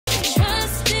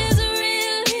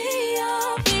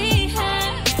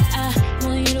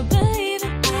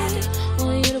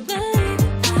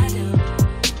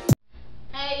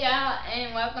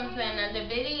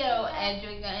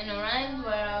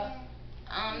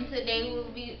today we'll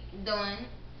be doing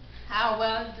how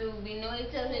well do we know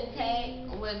each other tag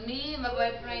with me, my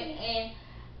boyfriend, and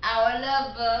our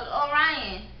love bug,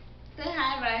 Orion. Say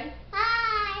hi, Ryan.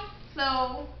 Hi.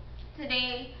 So,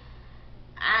 today,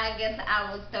 I guess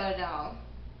I will start off.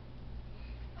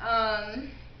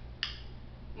 Um,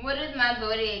 what is my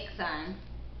zodiac sign?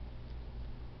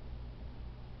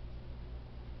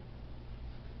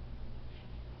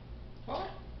 What?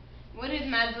 What is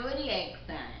my zodiac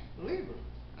sign? Libra.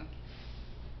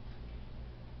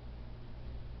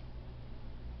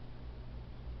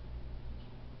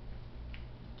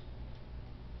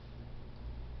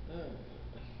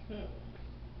 Okay.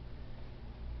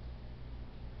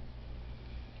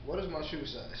 What is my shoe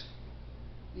size?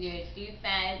 Your shoe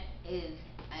size is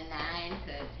a 9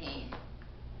 to a 10.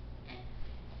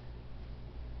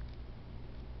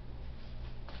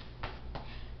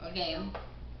 Okay.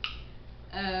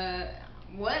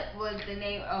 What was the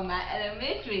name of my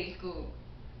elementary school?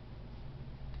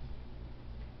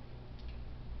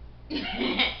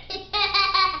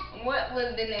 What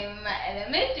was the name of my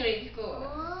elementary school?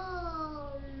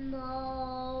 Oh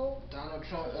no. Donald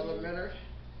Trump Elementary.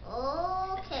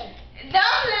 Okay.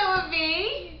 Don't play with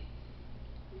me.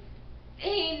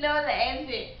 He knows the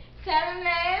answer. Tell him the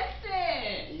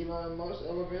answer. Elon Musk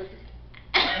Elementary.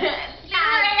 See what I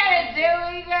gotta do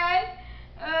with you guys?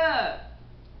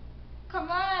 Come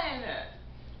on.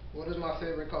 What is my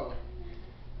favorite color?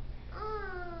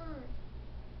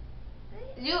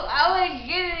 You always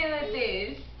get me with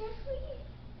this.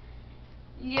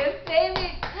 Your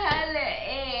favorite color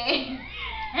is...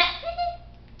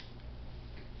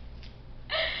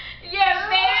 Your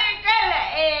favorite color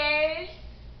is...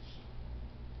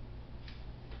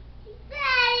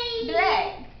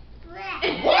 Black.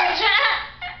 What?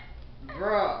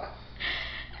 Bruh.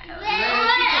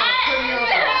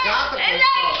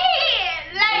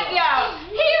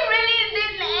 He really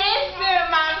didn't answer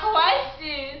my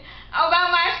question about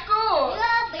my school.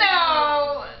 So,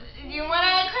 you wanna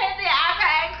act crazy? I can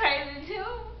act crazy too.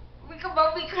 We can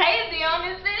both be crazy on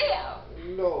this video.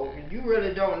 No, you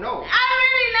really don't know. I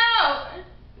really know.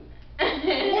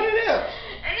 What it is? No,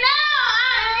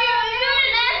 you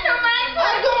didn't answer my question. I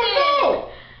don't know.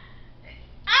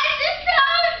 I just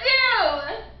told you.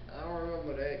 I don't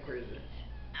remember that crazy.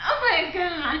 Oh my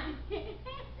god.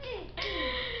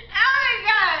 Oh my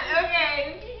god, okay.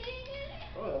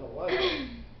 Oh, what?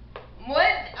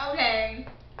 Okay.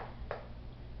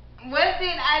 What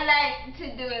did I like to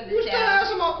do as a You still child?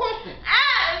 answer my question. I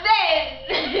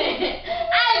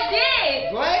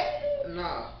did. Black?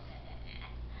 Nah.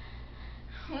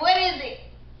 What is it?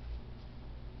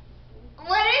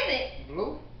 What is it?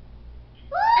 Blue?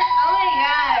 Oh my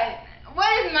god.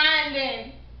 What is mine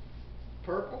then?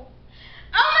 Purple?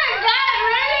 Oh my god,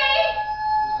 really?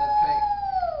 Not pink.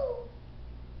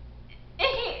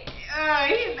 Oh,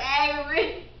 he's angry.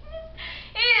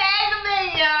 He's angry,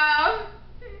 y'all.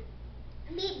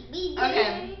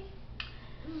 Okay.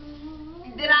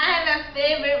 Did I have a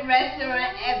favorite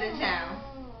restaurant at the time?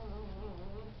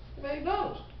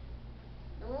 McDonald's.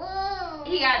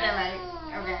 He got that right.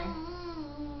 Okay.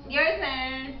 Your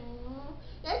turn.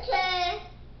 Your turn.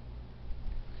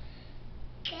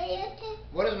 Your turn.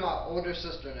 What is my older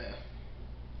sister name?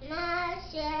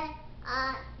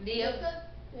 Dioka?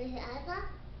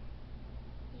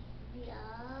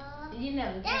 You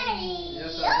never told me. Daddy.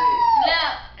 Yes, I No,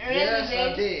 really, Yes, I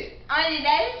baby? did. On your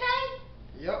daddy's side?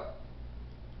 Yep.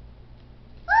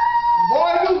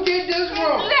 Boy, you get this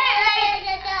wrong.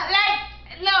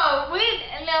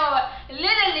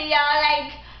 Literally, y'all,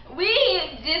 I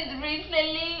just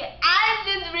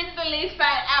recently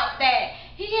found out that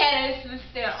he had a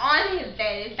sister on his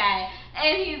daddy's side,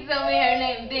 and he told me her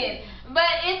name then.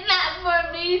 But it's not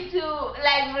for me to,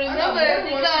 remember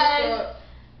because...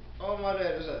 Oh, my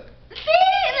daddy's side.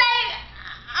 See,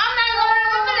 I'm not gonna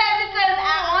remember that because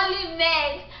I only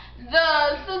met the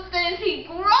sisters he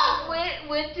grew up with,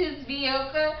 which is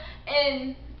Vioka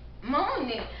and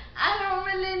Moni. I don't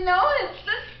really know his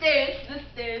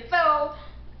sisters, so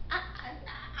I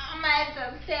might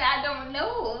have to say I don't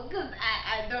know because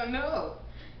I don't know.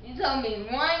 You told me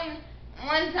one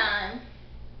time.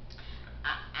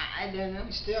 I don't know.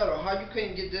 Still though, how you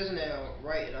couldn't get this now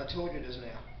right? And I told you this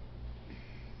now.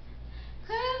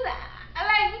 Cause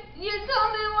you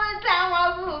told me one time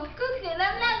while we was cooking,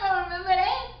 I'm not gonna remember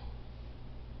that.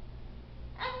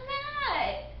 I'm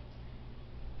not.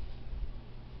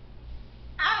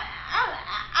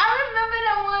 I remember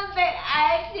the ones that I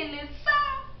actually saw.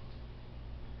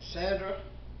 Sandra.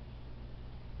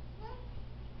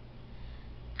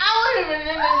 I wouldn't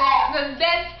remember that because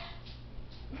that's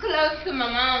close to my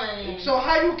mama. So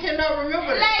how you cannot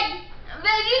remember that?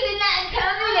 But you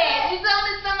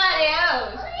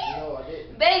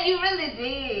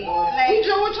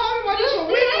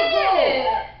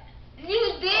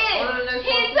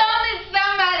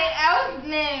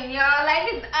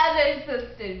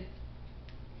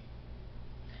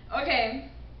Okay.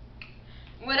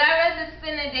 Would I rather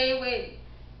spend a day with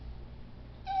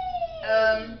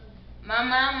my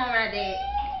mom or my dad?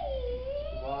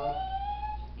 Mom.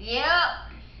 Yep.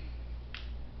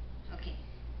 Okay.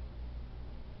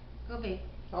 Go big.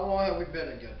 How long have we been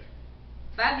together?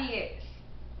 5 years.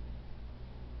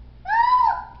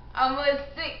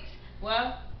 Almost 6.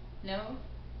 Well, no.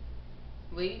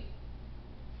 Wait.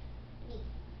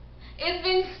 It's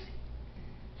been.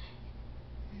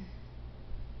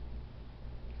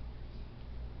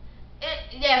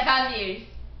 Yeah, 5 years.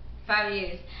 5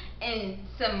 years. And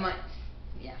some months.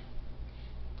 Yeah.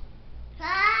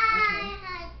 Okay.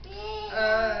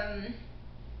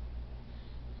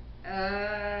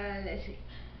 Let's see.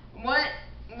 What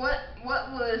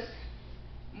was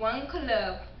one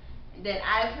club that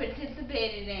I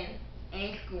participated in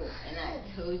school, and I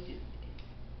told you.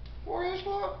 4-H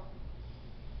Club?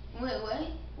 What?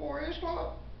 4-H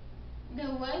Club? The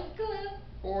what club?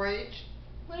 4-H?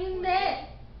 What is that?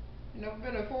 You never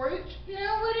been to 4-H?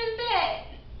 No, what is that?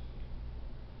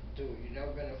 Dude, you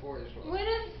never been to 4-H Club? What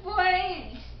is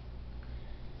 4-H?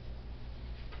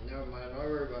 Never mind, don't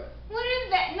worry about it. What is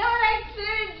that? No, like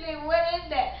seriously, what is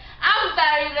that? I'm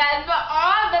sorry, you guys, but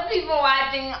all the people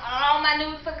watching, all my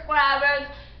new subscribers,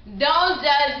 don't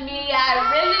judge me. I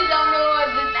really don't know what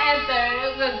this answer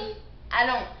is, because I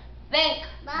don't think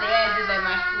they answered at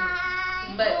my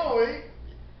school. But No,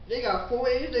 they got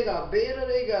 4-H, they got beta,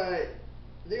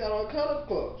 they got all kind of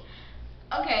clubs.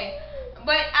 okay,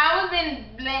 but I was in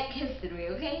Black History,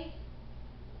 okay?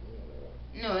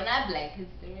 No, not Black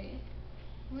History.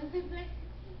 Was it Black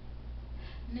History?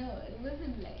 No, it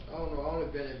wasn't Black. I don't know, I only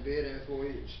been in beta and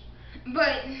 4-H.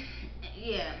 But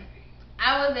yeah,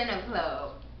 I was in a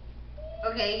club.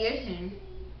 Okay, your turn.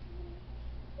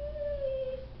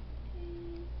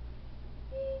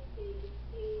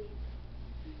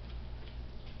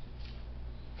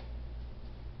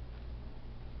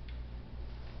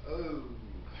 Oh.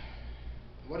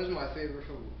 What is my favorite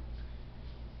food?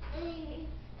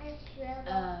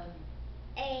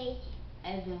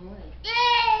 As in what?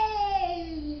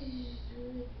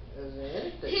 Is there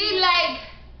anything? He like,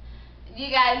 you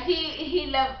guys, he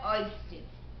love oysters.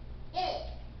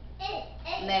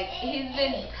 Like, he's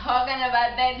been talking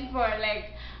about that for like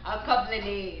a couple of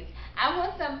days. I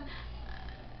want some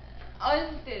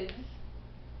oysters.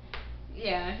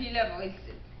 Yeah, he love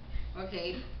oysters.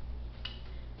 Okay.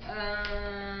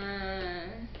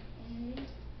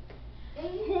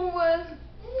 Who was,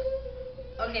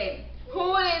 okay,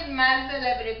 who is my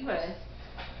celebrity crush?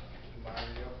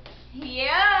 Mario.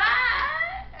 Yeah.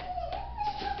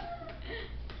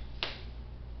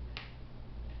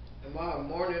 Am I a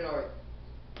morning or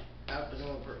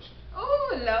afternoon person? Oh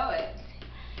Lord.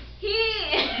 He's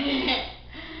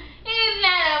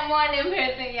not a morning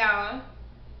person, y'all.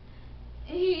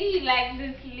 He likes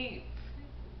to sleep.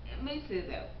 Me too,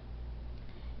 though.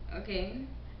 Okay.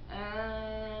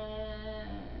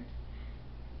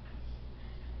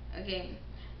 Okay.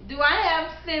 Do I have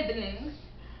siblings?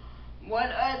 What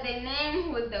are their names?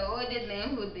 Who's the oldest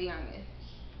and who's the youngest?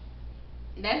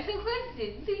 That's the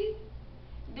question. See?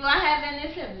 Do I have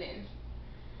any siblings?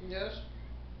 Yes.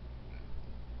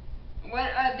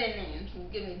 What are their names?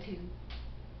 Give me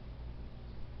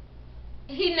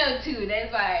 2. He knows 2.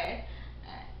 That's why.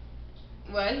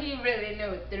 Well, he really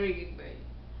knows 3, but.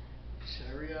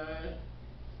 Sarian.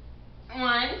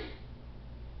 1.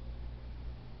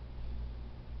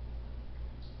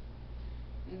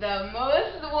 The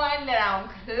most one that I'm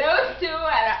close to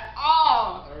out of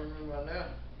all. I don't remember now.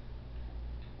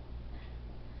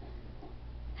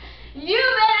 You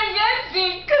better get me,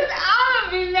 cause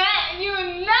I'm gonna be mad. You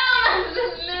know my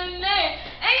sister's name,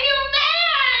 and you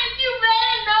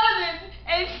better know this.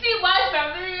 And she watched my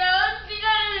videos. She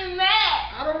gonna be mad.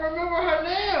 I don't remember her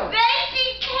name. Then she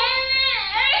came in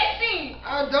and everything. I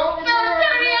don't So remember her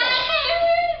Sariana name. came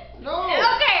in. No.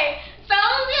 Okay, so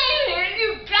who came here?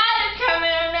 You gotta tell me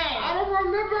her name. I don't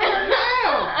remember her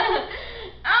name.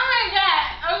 Oh my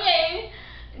God. Okay.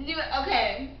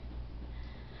 Okay.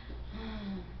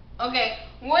 Okay.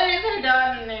 What is her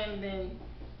daughter's name then?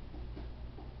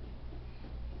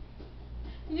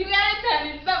 You gotta tell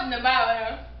me something about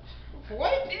her.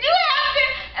 What? You have to.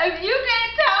 If you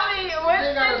can't tell me what.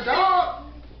 They got a dog.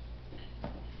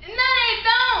 No, they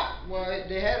don't. Well,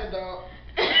 they had a dog.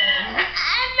 I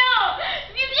know.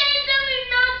 You can't tell me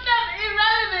no stuff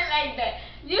irrelevant like that.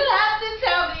 You have to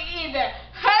tell me either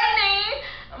her name,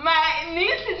 my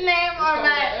niece's name, or It start my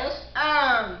with S?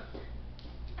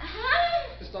 Huh?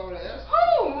 It start with an S?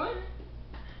 Who?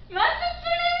 My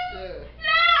sister name? Yeah.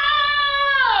 No.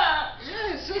 Yeah,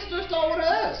 his sister start with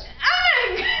an S. Oh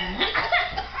my God.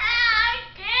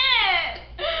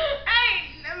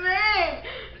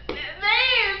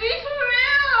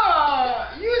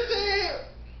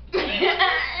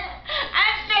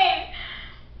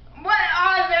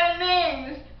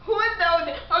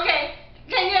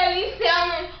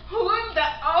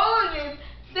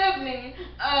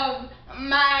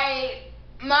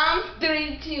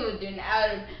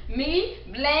 Me,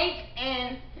 Blank,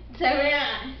 and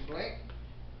Tariana. Blank.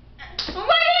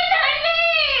 What is her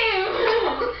name?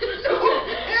 Oh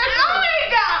my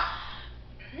god.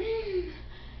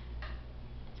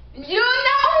 You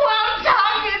know who I'm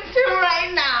talking to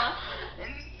right now.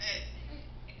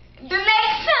 The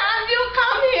next time you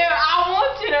come here, I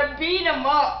want you to beat him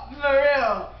up. For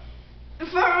real.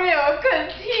 For real.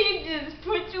 Because he just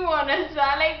put you on a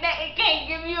spot like that. He can't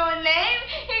give you a name.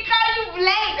 He called you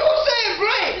Blank. You saying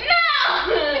Blank? No!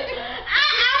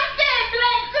 I'm saying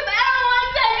Blank because I don't want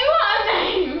to tell you her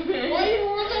name. Why you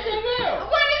don't want to tell me now?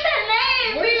 What is her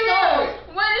name? What Be is real. it?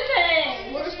 What is her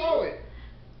name? What is wrong with?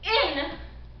 N.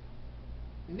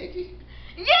 Nikki?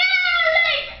 Yeah,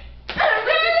 like,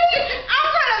 really? I'm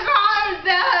gonna call her and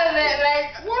tell her that, like,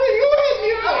 What are you hitting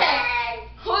me for? okay,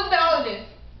 who's the oldest?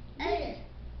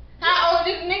 How old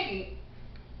is Nikki?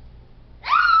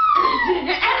 I'm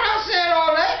not saying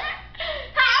all that.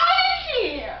 How old is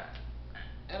she?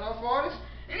 And I'm 40.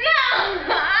 No, oh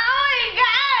my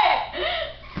god.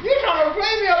 You trying to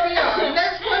play me up in here.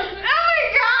 Next question. Oh my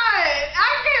god, I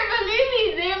can't believe he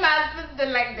did my sister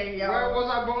like that, yo. Where was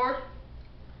I born?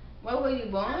 Where were you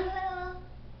born?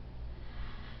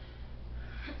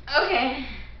 Okay.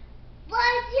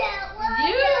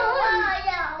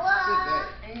 Sit back.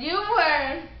 You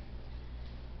were.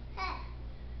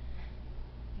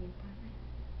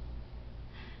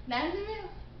 Nashville?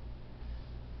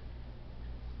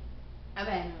 I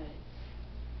bet I know it.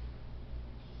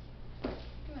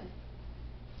 Come on.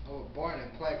 I was born in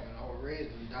Plaquemine. I was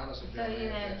raised in Donaldsonville. So you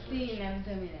never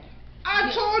told me that.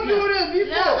 I told you this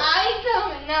before. No, all he told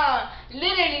me, no,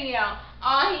 literally, yo,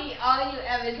 all you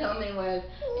ever told me was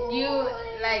you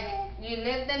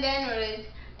lived in Baton Rouge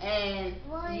and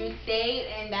you stayed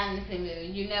in Donaldsonville.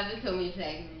 You never told me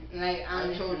Plaquemine. Like,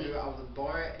 honestly. I told you I was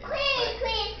born in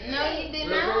Plaquemine. No, you did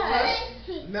Real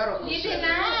not. Medical You center. did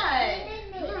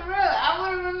not. For real, I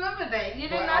would remember that. You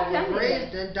did But not I tell was me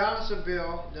raised that. in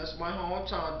Donaldsonville. That's my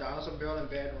hometown, Donaldsonville and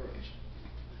Baton Rouge.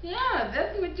 Yeah,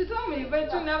 that's what you told me,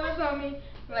 but you never told me,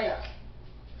 like,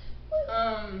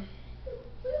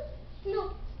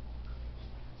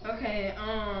 okay,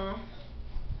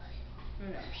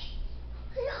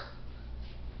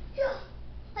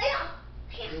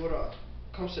 Hey, what up?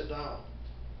 Come sit down.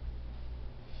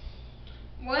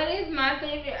 what is my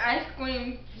favorite ice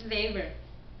cream flavor?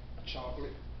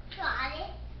 Chocolate.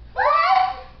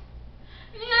 What?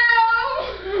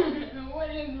 No! What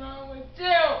is wrong with you?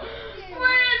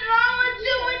 What is wrong with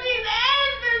you with these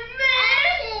answers,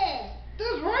 man?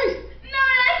 That's right. No,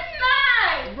 that's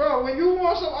not. Bro, when you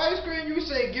want some ice cream, you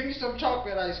say, give me some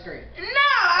chocolate ice cream. No, Or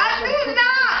I some do cookies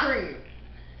not. and cream.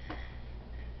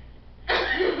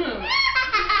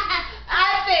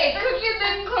 I say cookies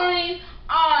and cream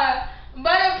or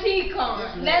butter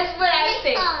pecan. That's what I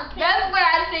say. That's what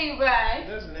I say, you guys.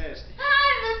 That's nasty.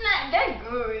 That's not. That's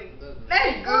good.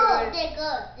 That's good.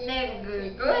 That's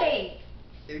good. Go ahead.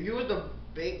 If you was to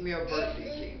bake me a birthday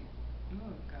cake. Oh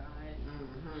God.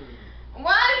 Mm-hmm.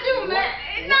 Why do man?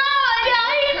 No,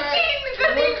 y'all, he's cheating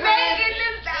because he's making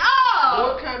this.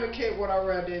 Oh. What kind of cake would I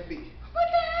rather it be? What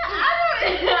the hell? I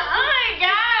don't. Oh my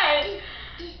God.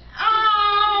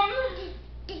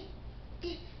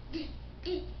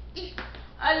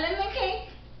 A lemon cake?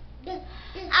 I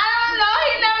don't know.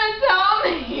 He never told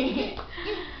me.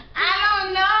 I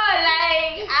don't know.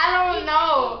 Like, I don't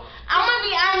know. I'm gonna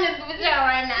be honest with y'all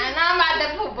right now, and I'm about to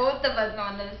put both of us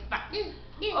on the spot.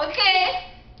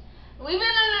 Okay? We've been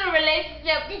in a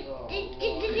relationship 5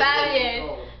 years.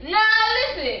 No,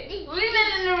 listen. We've been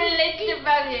in a relationship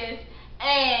 5 years,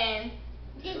 and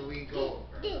Here we go.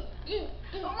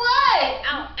 what?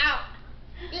 Ow.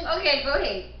 Okay, go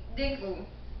ahead. Diggle.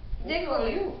 What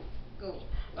you? Go.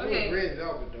 Okay. Okay. Red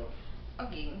velvet though.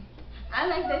 Okay. I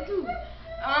like that too.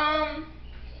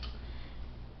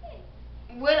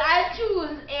 Would I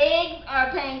choose eggs or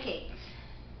pancakes?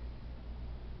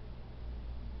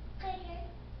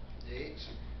 Eggs.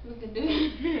 We could do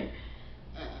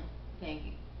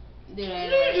pancakes. Did I?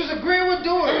 You just agree with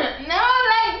doing it. No,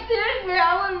 like seriously,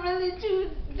 I would really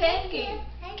choose pancakes.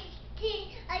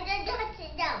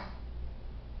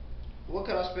 What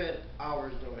could I spend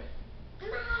hours doing?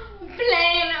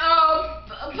 Playing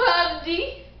PUBG.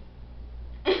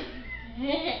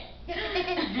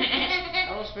 I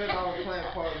don't spend hours playing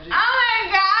PUBG. Oh my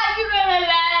God, you're gonna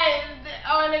lie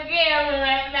on the camera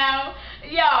right now.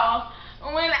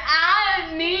 Yo, when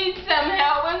I need some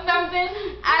help with something,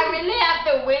 I really have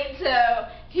to wait till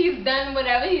he's done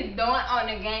whatever he's doing on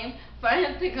the game for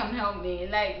him to come help me.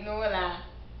 Like, no lie.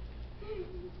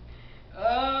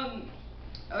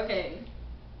 Okay.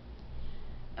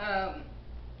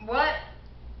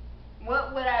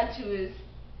 What would I choose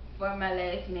for my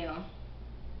last meal?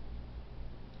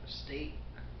 Steak.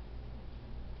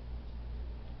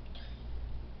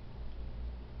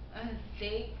 A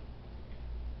steak?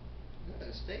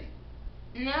 Yeah, steak.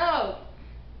 No.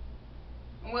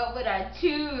 What would I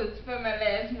choose for my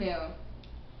last meal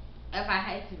if I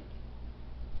had to?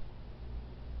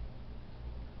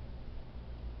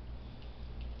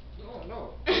 Oh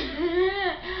no.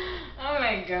 Oh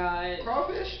my god.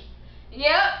 Crawfish?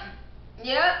 Yep.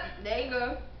 Yep. There you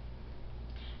go.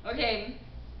 Okay.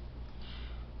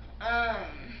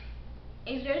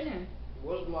 It's your turn.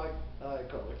 What's my eye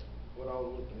color? What I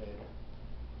was looking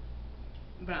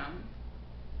at. Brown.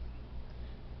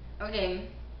 Okay.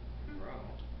 Brown.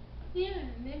 Yeah,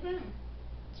 they're brown.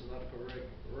 It's not a correct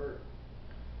word.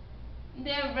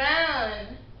 They're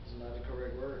brown. It's not a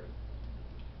correct word.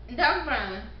 Dark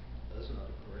brown. That's not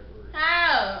a correct word.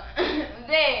 How?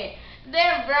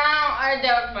 They're brown or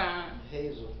dark brown.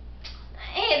 Hazel.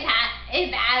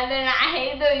 It's either not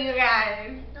hazel, you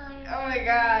guys. Oh my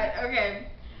god. Okay.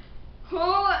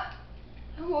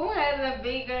 Who has a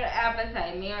bigger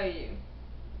appetite, me or you?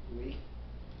 Me.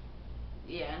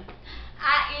 Yeah.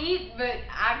 I eat, but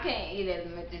I can't eat as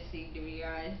much as you do, you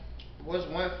guys. What's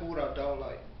one food I don't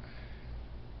like?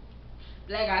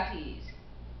 Black eyed peas.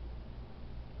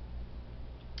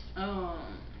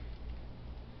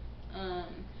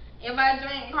 If I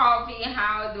drink coffee,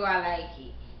 how do I like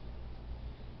it?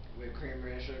 With creamer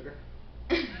and sugar.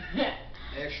 And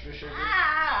Extra sugar.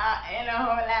 a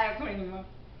whole lot of creamer.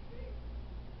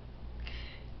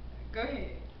 Go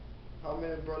ahead. How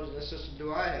many brothers and sisters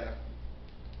do I have?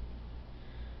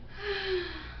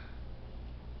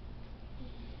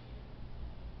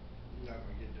 I'm not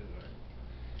gonna get to that.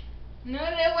 No,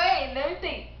 that way. Let me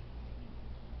think.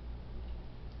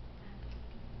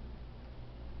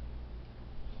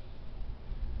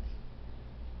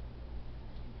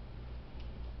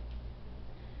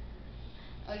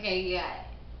 Okay, you got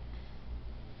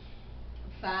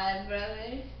 5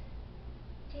 brothers,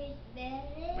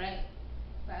 right?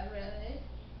 5 brothers,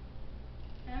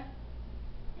 huh?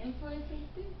 And 4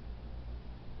 sisters?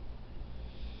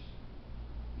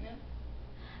 No.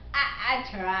 I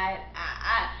tried.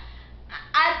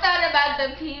 I thought about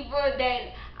the people that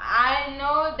I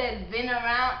know that's been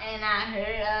around and I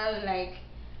heard of, like,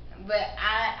 but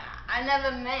I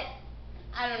never met.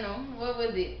 I don't know. What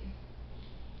was it?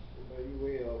 Well, you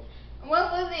way off.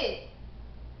 What was it?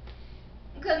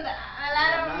 Because a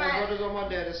lot of 9 brothers on my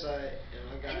daddy's side, and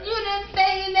I got. You didn't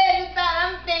say your daddy's side.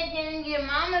 I'm thinking your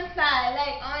mama's side.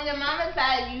 Like on your mama's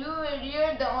side,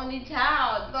 you're the only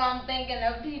child. So I'm thinking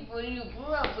of people you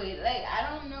grew up with. Like I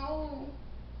don't know.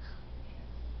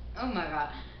 Oh my god.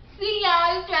 See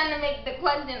y'all, you trying to make the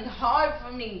questions hard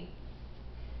for me.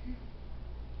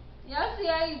 Y'all see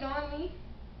how you doing me?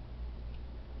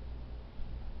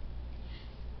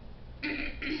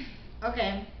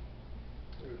 Okay.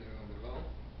 Everything gonna be long.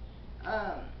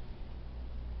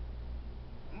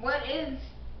 What is?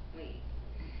 Wait.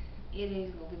 It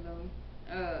is gonna be long.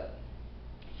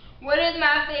 What is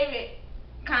my favorite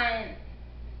kind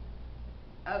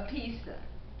of pizza,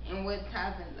 and what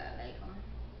toppings I like on?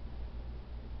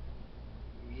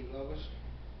 Meat lovers.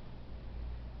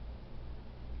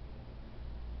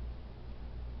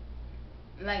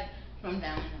 Like from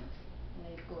Domino's.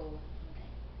 Let's go.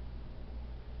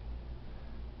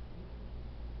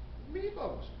 Meat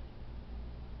lovers.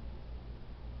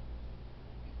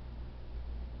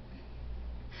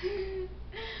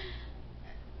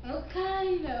 What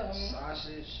kind of?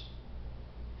 Sausage.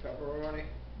 Pepperoni.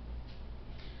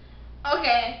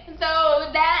 Okay,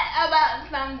 so that about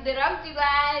sums it up, you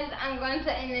guys. I'm going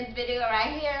to end this video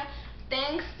right here.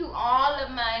 Thanks to all of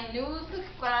my new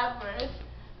subscribers.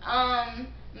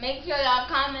 Make sure y'all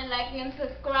comment, like, and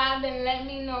subscribe, and let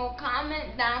me know.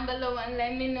 Comment down below and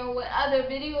let me know what other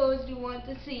videos you want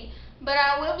to see. But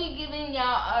I will be giving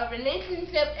y'all a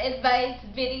relationship advice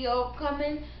video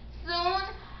coming soon.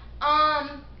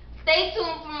 Stay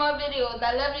tuned for more videos.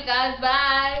 I love you guys.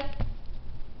 Bye.